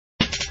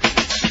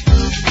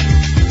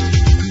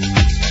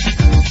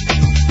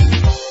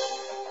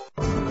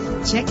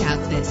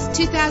this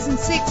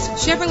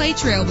 2006 Chevrolet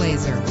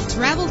TrailBlazer.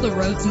 Travel the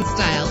roads in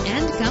style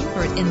and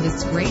comfort in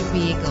this great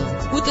vehicle.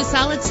 With a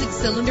solid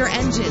 6-cylinder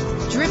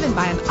engine driven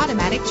by an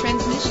automatic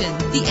transmission,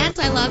 the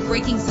anti-lock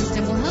braking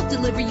system will help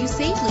deliver you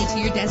safely to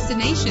your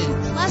destination.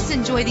 Plus,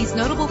 enjoy these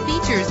notable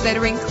features that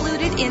are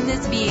included in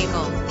this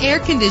vehicle: air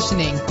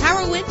conditioning,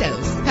 power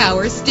windows,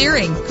 power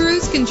steering,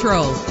 cruise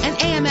control, an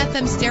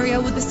AM/FM stereo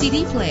with a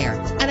CD player,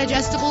 an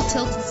adjustable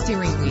tilt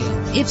steering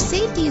wheel. If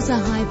safety is a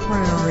high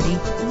priority,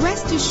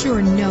 rest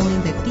assured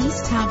knowing that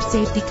these top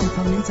safety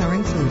components are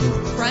included: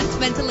 front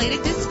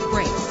ventilated disc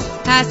brakes,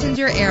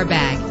 passenger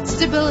airbag,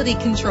 stability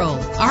control.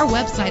 Our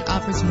website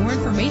offers more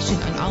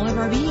information on all of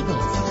our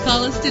vehicles.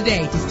 Call us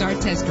today to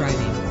start test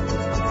driving.